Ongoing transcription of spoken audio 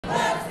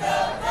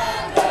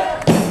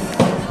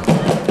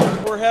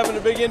having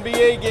a big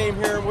NBA game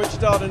here in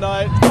Wichita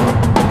tonight.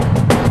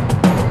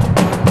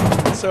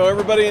 So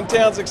everybody in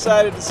town's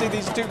excited to see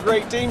these two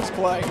great teams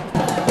play.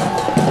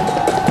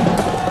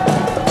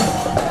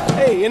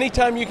 Hey,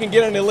 anytime you can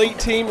get an elite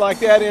team like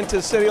that into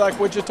a city like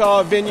Wichita,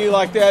 a venue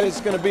like that is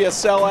going to be a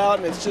sellout,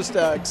 and it's just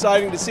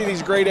exciting to see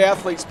these great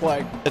athletes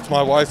play. It's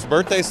my wife's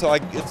birthday, so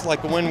it's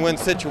like a win-win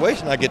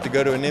situation. I get to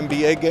go to an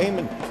NBA game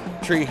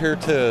and treat her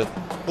to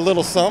a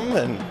little something,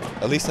 and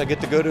at least I get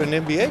to go to an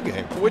NBA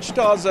game.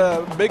 Wichita's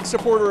a big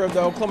supporter of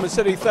the Oklahoma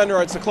City Thunder.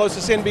 It's the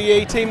closest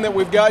NBA team that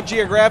we've got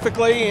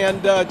geographically,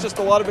 and just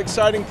a lot of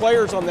exciting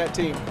players on that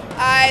team.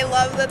 I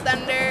love the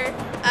Thunder.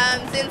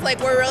 Since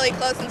we're really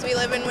close, since we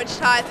live in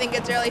Wichita, I think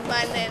it's really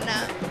fun, and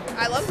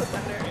I love the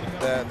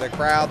Thunder. The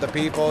crowd, the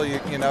people,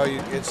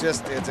 it's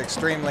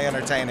extremely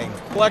entertaining.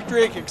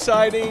 Electric,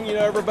 exciting,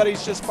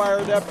 everybody's just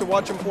fired up to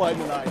watch them play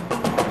tonight.